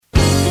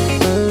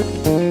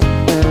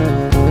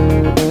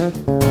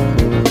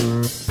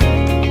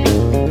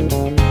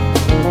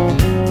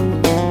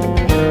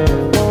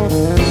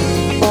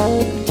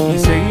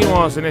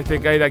Seguimos en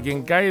este Caira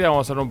quien caira,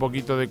 vamos a hablar un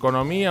poquito de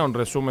economía, un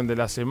resumen de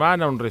la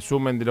semana, un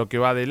resumen de lo que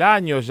va del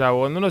año. Ya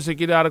cuando uno se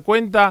quiere dar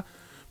cuenta,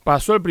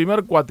 pasó el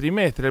primer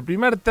cuatrimestre, el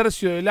primer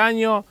tercio del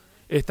año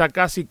está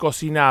casi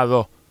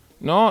cocinado,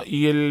 ¿no?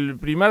 Y el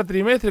primer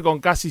trimestre con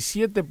casi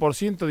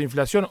 7% de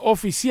inflación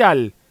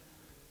oficial.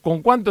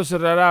 ¿Con cuánto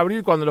cerrará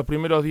abril cuando los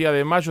primeros días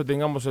de mayo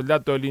tengamos el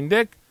dato del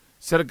INDEC?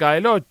 Cerca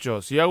del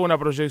 8. Si hago una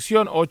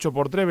proyección, 8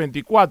 por 3,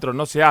 24.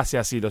 No se hace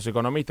así. Los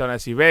economistas van a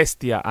decir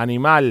bestia,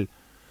 animal.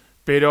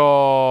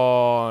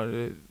 Pero,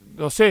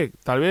 no sé,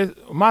 tal vez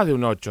más de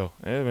un 8.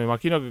 Me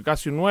imagino que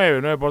casi un 9.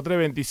 9 por 3,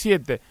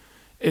 27.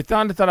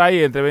 Van a estar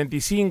ahí entre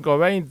 25,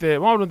 20.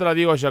 Vamos a preguntar a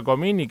Diego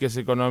Giacomini, que es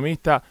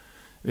economista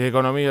de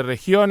Economía y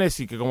Regiones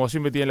y que como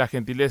siempre tiene la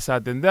gentileza de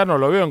atendernos.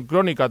 Lo veo en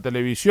Crónica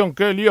Televisión.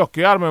 Qué líos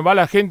que armen. Va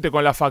la gente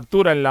con la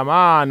factura en la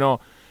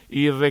mano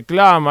y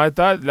reclama,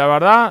 la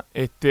verdad,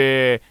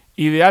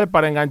 ideal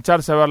para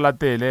engancharse a ver la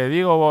tele.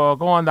 Diego,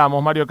 ¿cómo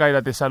andamos? Mario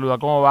Caira te saluda,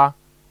 ¿cómo va?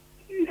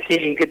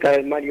 Sí, ¿qué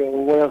tal, Mario?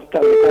 Buenas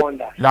tardes, ¿cómo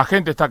andás? La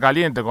gente está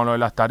caliente con lo de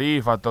las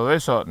tarifas, todo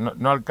eso,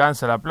 no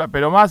alcanza la plata,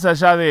 pero más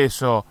allá de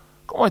eso,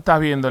 ¿cómo estás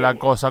viendo la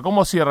cosa?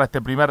 ¿Cómo cierra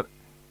este primer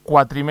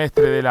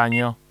cuatrimestre del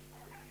año?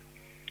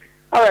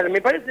 A ver, me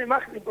parece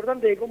más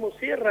importante de cómo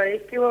cierra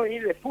es qué va a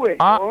venir después,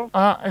 ¿no?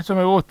 Eso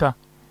me gusta.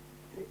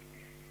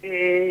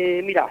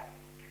 Mirá.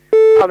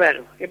 A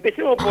ver,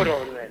 empecemos por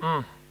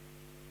orden.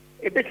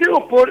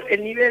 Empecemos por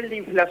el nivel de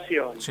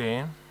inflación. Sí.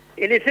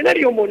 El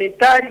escenario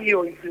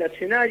monetario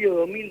inflacionario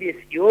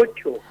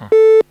 2018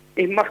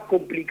 es más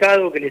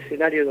complicado que el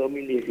escenario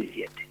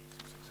 2017.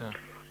 Sí.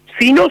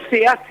 Si no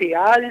se hace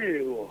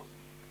algo,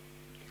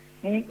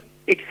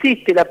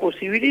 existe la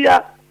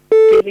posibilidad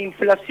que la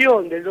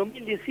inflación del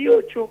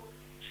 2018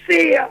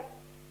 sea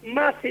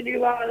más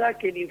elevada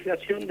que la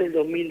inflación del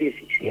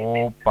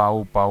 2017.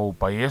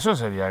 Upa. Y eso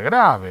sería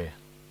grave.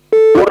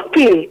 ¿Por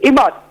qué? Es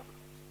más,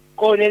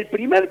 con el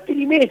primer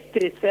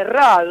trimestre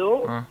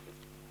cerrado,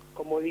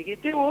 como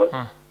dijiste vos,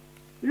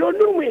 los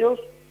números,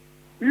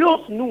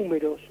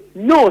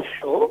 no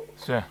yo,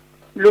 sí.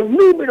 Los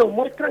números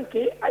muestran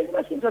que hay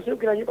más inflación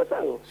que el año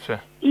pasado. Sí.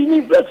 Y la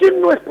inflación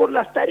no es por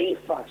las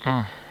tarifas.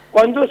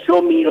 Cuando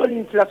yo miro la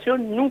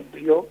inflación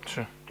núcleo,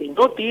 sí, que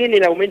no tiene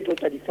el aumento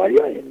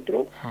tarifario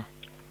adentro,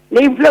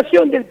 la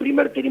inflación del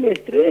primer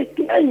trimestre de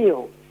este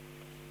año,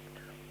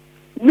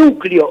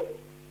 núcleo,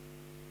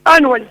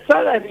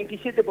 anualizada es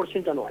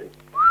 27% anual.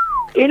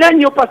 El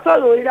año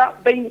pasado era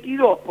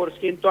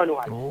 22%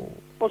 anual.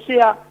 O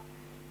sea,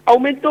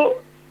 aumentó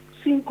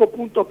 5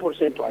 puntos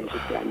porcentuales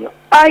este año.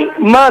 Hay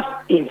más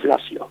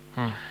inflación.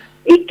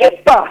 ¿Y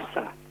qué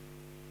pasa?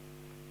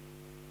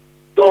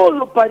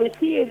 Todo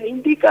pareciera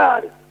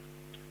indicar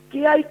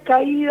que hay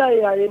caída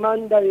de la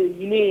demanda de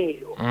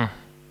dinero.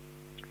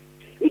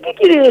 ¿Y qué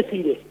quiere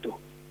decir esto?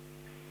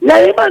 La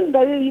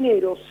demanda de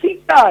dinero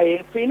sí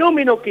cae,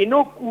 fenómeno que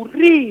no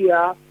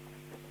ocurría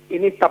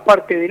en esta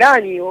parte del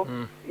año,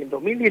 en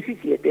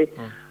 2017,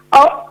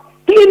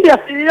 tiende a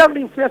acelerar la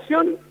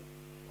inflación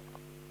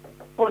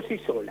por sí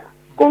sola.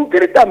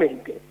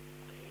 Concretamente,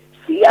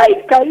 si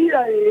hay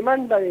caída de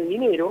demanda de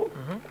dinero,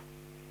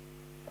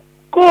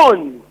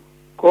 con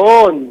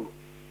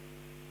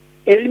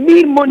el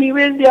mismo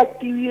nivel de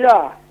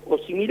actividad o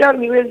similar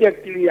nivel de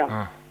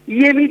actividad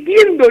y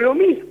emitiendo lo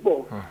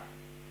mismo,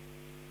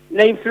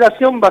 la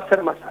inflación va a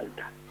ser más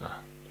alta.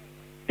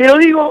 Te lo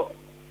digo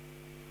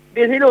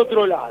desde el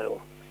otro lado.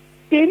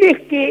 Tenés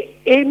que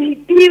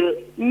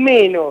emitir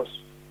menos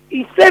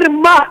y ser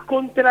más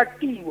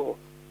contractivo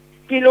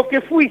que lo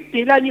que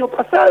fuiste el año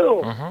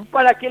pasado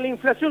para que la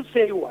inflación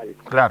sea igual.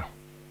 Claro.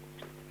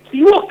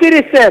 Si vos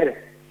querés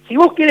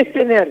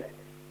tener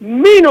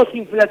menos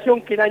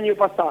inflación que el año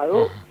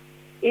pasado,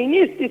 en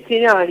este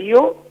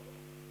escenario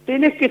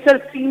tenés que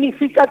ser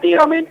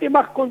significativamente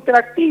más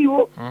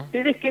contractivo,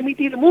 tenés que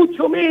emitir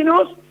mucho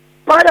menos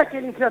para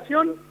que la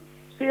inflación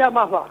sea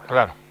más baja.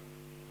 Claro.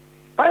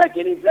 Para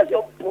que la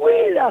inflación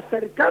pueda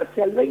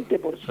acercarse al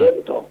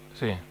 20%,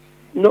 sí.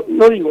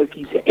 no digo el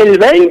 15%, el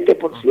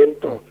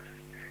 20%,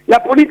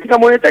 la política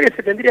monetaria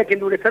se tendría que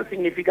endurecer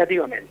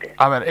significativamente.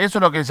 A ver, eso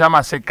es lo que se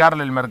llama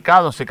secarle el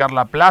mercado, secar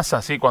la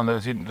plaza, ¿sí? Cuando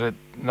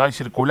no hay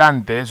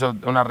circulante, eso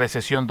es una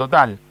recesión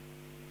total.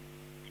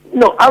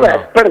 No, a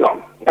ver,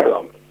 perdón.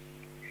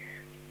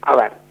 A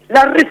ver,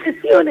 las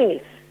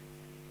recesiones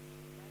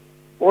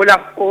o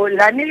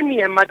la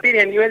anemia en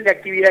materia a nivel de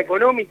actividad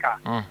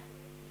económica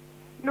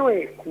no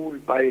es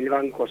culpa del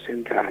Banco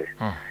Central.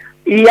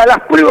 Y a las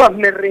pruebas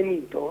me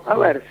remito. A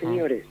ver,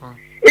 señores,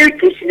 el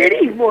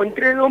kirchnerismo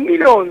entre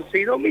 2011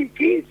 y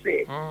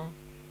 2015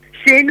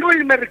 llenó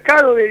el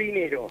mercado de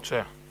dinero. Sí.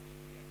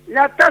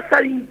 La tasa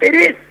de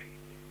interés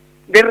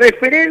de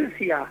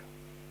referencia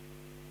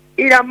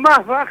era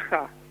más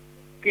baja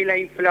que la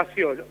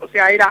inflación, o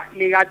sea, era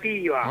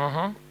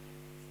negativa.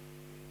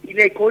 Y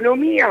la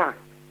economía,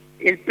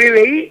 el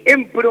PBI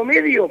en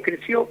promedio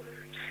creció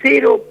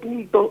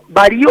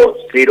varió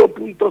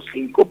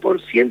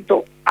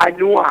 0.5%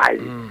 anual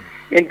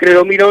entre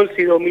 2011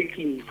 y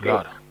 2015.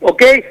 Claro.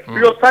 ¿ok?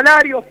 Los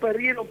salarios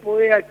perdieron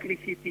poder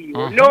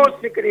adquisitivo, no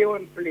se creó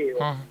empleo,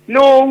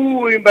 no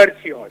hubo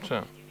inversión. Sí.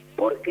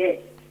 ¿Por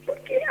qué?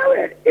 Porque, a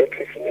ver, el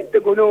crecimiento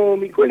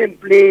económico, el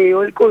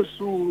empleo, el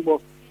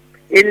consumo,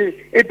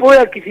 el poder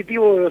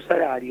adquisitivo de los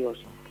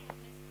salarios,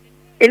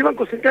 el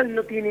Banco Central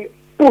no tiene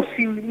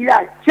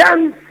posibilidad,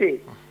 chance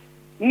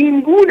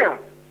ninguna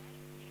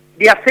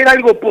de hacer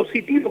algo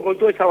positivo con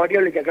toda esa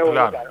variable que acabo de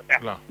hablar. O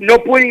sea, no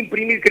puede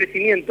imprimir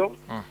crecimiento,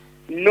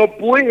 no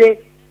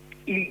puede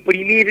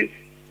imprimir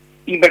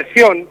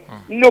inversión,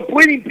 no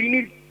puede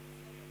imprimir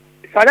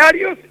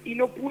salarios y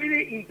no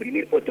puede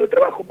imprimir puestos de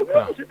trabajo, porque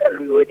Banco Central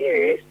lo único que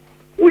tiene es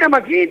una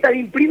maquinita de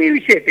imprimir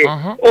billetes,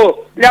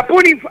 o la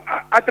pone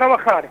a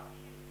trabajar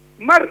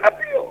más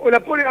rápido o la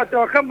pone a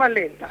trabajar más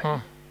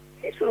lenta.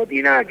 Eso no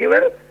tiene nada que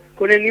ver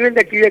con el nivel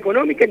de actividad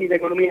económica ni de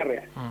economía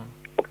real.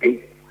 ¿Ok?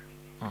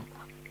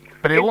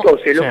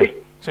 Entonces,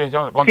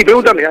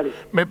 pregúntame, dale.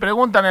 Me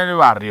preguntan en el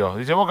barrio,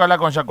 dice, vos que hablás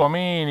con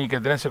Giacomini,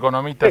 que tenés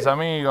economistas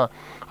amigos,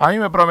 a mí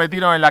me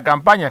prometieron en la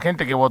campaña,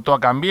 gente que votó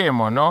a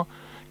Cambiemos, ¿no?,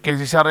 que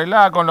si se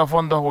arreglaba con los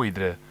fondos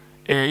buitres,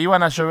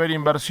 iban a llover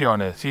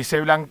inversiones, si se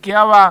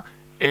blanqueaba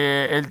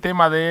el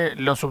tema de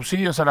los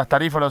subsidios a las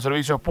tarifas de los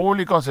servicios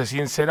públicos, se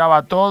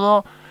sinceraba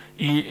todo,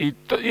 y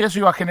eso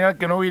iba a generar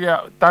que no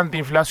hubiera tanta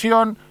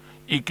inflación,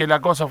 y que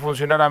la cosa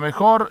funcionara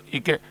mejor,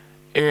 y que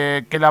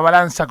la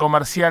balanza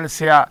comercial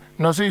sea,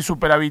 no sé si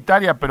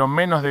superavitaria, pero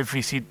menos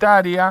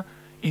deficitaria,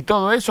 y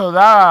todo eso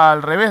da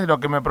al revés de lo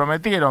que me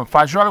prometieron.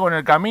 Falló algo en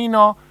el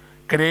camino,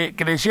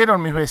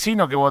 creyeron mis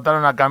vecinos que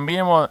votaron a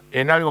Cambiemos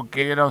en algo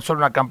que era solo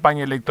una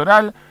campaña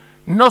electoral,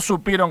 no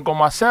supieron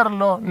cómo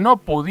hacerlo, no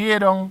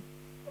pudieron.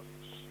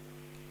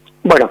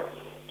 Bueno,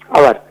 a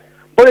ver,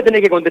 vos le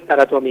tenés que contestar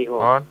a tu amigo.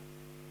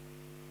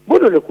 ¿Vos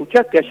no lo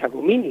escuchaste a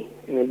Giacomini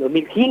en el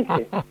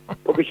 2015?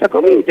 Porque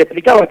Giacomini te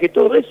explicaba que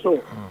todo eso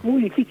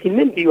muy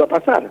difícilmente iba a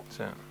pasar.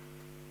 Sí.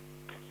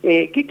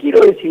 ¿Qué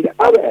quiero decir?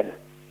 A ver,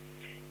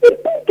 el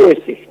punto es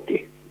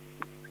este.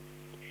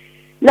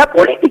 La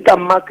política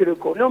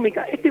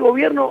macroeconómica, este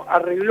gobierno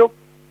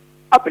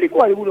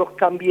aplicó algunos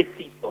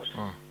cambiecitos,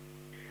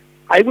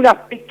 algunas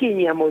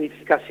pequeñas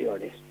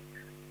modificaciones.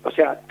 O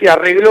sea, te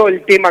arregló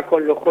el tema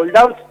con los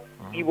holdouts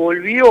y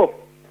volvió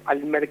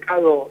al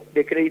mercado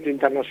de crédito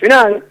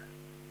internacional.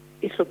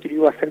 Eso te lo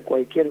iba a hacer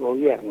cualquier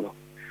gobierno,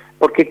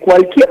 porque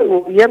cualquier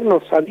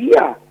gobierno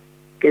sabía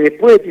que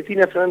después de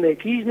Cristina Fernández de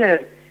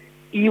Kirchner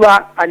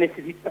iba a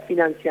necesitar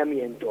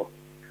financiamiento,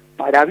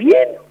 para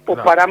bien o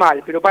para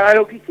mal, pero para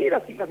lo que hiciera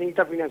sí iba a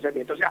necesitar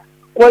financiamiento. O sea,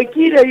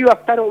 cualquiera iba a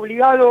estar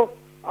obligado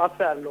a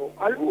hacerlo.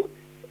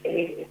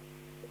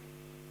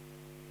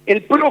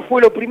 El PRO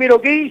fue lo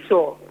primero que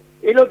hizo.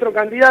 El otro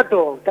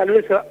candidato tal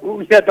vez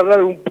hubiera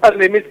tardado un par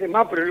de meses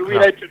más, pero lo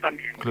hubiera hecho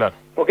también.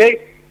 ¿Ok?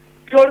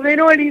 Se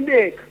ordenó el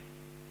INDEC,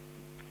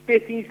 se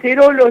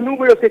sinceró los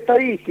números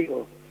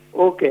estadísticos.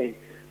 ¿Ok?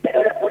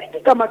 Pero la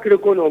política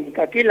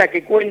macroeconómica, que es la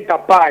que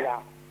cuenta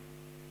para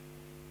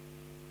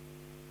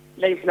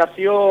la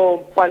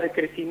inflación, para el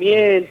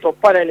crecimiento,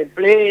 para el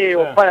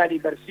empleo, para la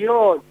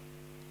inversión,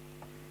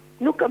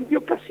 no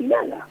cambió casi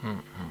nada.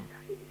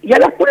 Y a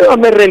las pruebas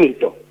me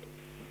remito.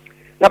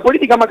 La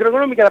política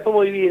macroeconómica la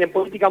podemos dividir en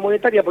política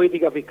monetaria y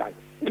política fiscal.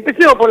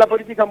 Empecemos por la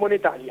política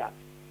monetaria.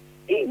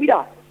 Y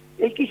mirá,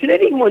 el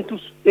kirchnerismo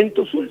en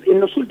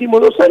los últimos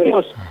 2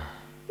 años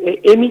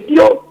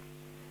emitió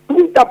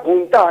punta a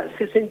punta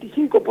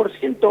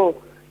 65%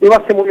 de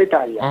base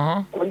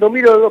monetaria. Cuando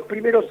miro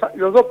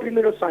los dos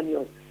primeros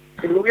años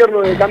el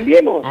gobierno de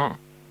Cambiemos,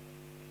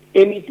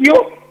 emitió,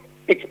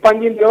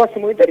 expandiendo la base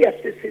monetaria,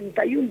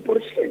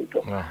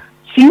 61%.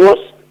 Si vos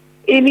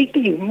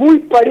emitís muy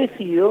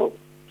parecido,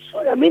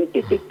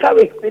 solamente te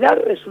cabe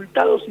esperar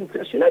resultados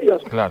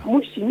inflacionarios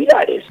muy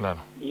similares.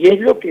 Y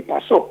es lo que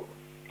pasó.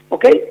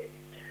 ¿Ok?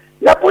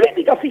 La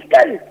política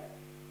fiscal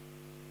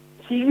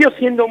siguió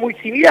siendo muy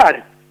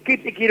similar. ¿Qué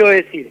te quiero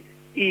decir?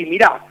 Y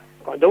mirá,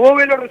 cuando vos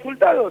ves los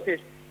resultados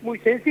es muy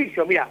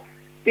sencillo. Mirá,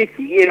 te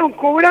siguieron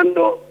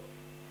cobrando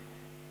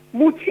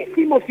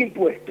muchísimos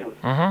impuestos.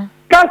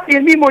 Casi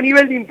el mismo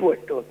nivel de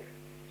impuestos.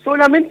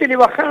 Solamente le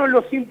bajaron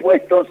los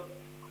impuestos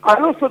a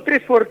 2 o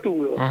 3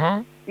 fortudos.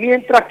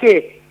 Mientras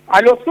que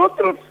a los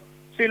otros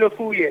se los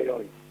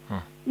subieron.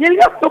 Y el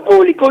gasto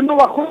público no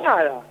bajó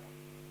nada.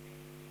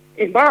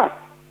 Es más,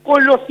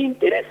 con los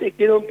intereses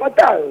quedó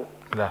empatado.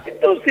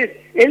 Entonces,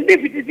 el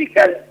déficit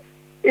fiscal,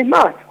 es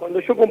más, cuando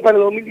yo comparo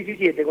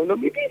 2017 con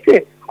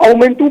 2015,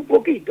 aumentó un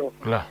poquito.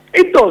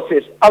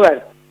 Entonces, a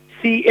ver,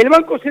 si el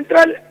Banco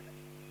Central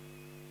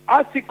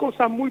hace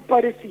cosas muy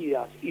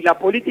parecidas y la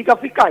política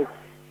fiscal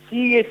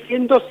sigue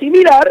siendo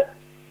similar,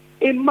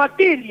 en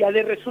materia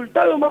de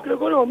resultados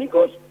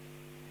macroeconómicos,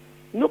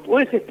 no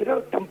podés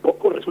esperar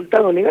tampoco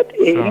resultados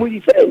negativos, muy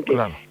diferentes.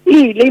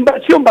 Y la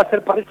inversión va a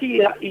ser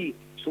parecida y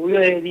subió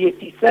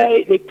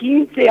de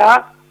 15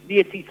 a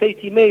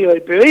 16,5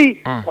 del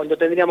PBI, cuando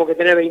tendríamos que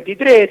tener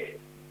 23.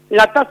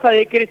 La tasa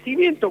de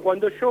crecimiento,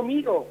 cuando yo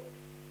miro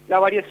la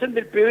variación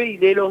del PBI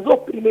de los 2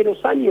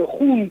 primeros años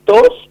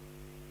juntos,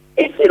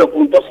 es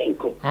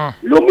 0.5.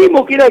 Lo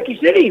mismo que era el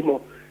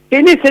kirchnerismo.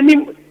 Tenés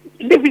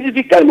el déficit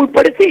fiscal muy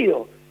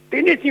parecido,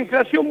 tenés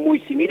inflación muy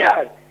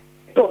similar.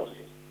 Entonces,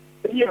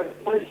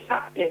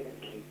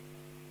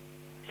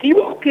 si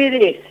vos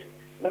querés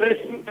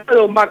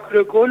resultados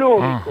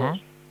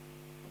macroeconómicos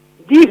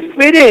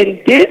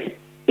diferentes,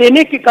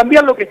 tenés que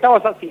cambiar lo que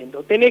estabas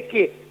haciendo, tenés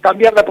que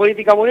cambiar la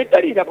política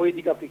monetaria y la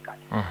política fiscal.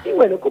 Y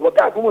bueno, como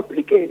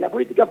expliqué, la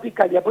política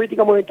fiscal y la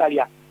política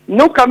monetaria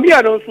no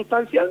cambiaron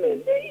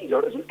sustancialmente y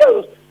los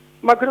resultados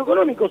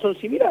macroeconómicos son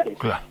similares.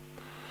 Claro.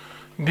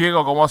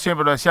 Diego, como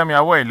siempre lo decía mi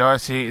abuelo,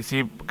 si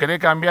querés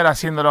cambiar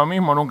haciendo lo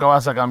mismo, nunca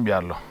vas a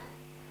cambiarlo.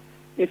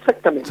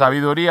 Exactamente.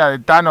 Sabiduría de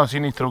Tano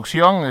sin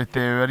instrucción,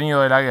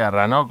 venido de la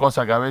guerra, ¿no?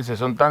 Cosas que a veces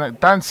son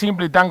tan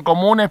simples y tan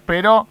comunes,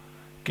 pero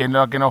que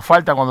lo que nos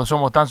falta cuando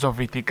somos tan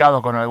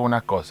sofisticados con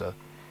algunas cosas.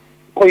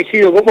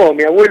 Coincido con vos,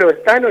 mi abuelo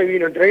es Tano y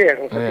vino entre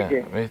guerras, así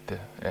que... ¿Viste?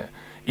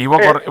 Y vos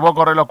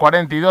corres los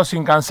 42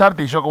 sin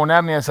cansarte y yo con una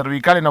hernia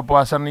cervical y no puedo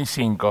hacer ni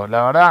 5.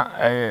 La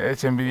verdad,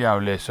 es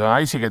envidiable eso.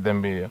 Ahí sí que te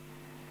envidio.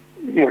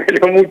 Bueno,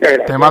 muchas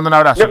gracias. Te mando un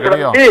abrazo,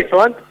 querido.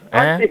 Eso,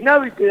 antes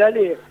nado y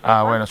pedaleo.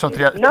 Bueno, sos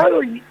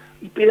nado y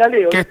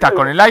pedaleo. ¿Qué estás,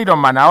 con el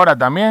Ironman ahora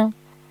también?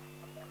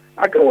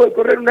 Acabo de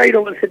correr un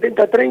Ironman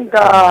 70-30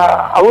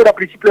 ahora,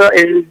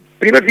 el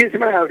primer fin de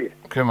semana de abril.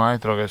 Qué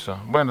maestro que sos.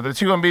 Bueno, te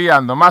sigo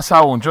envidiando, más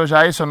aún. Yo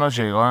ya a eso no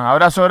llego.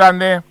 Abrazo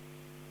grande.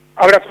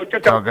 Abrazo, chao.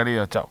 Chao,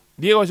 querido, chao.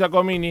 Diego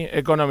Giacomini,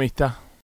 economista.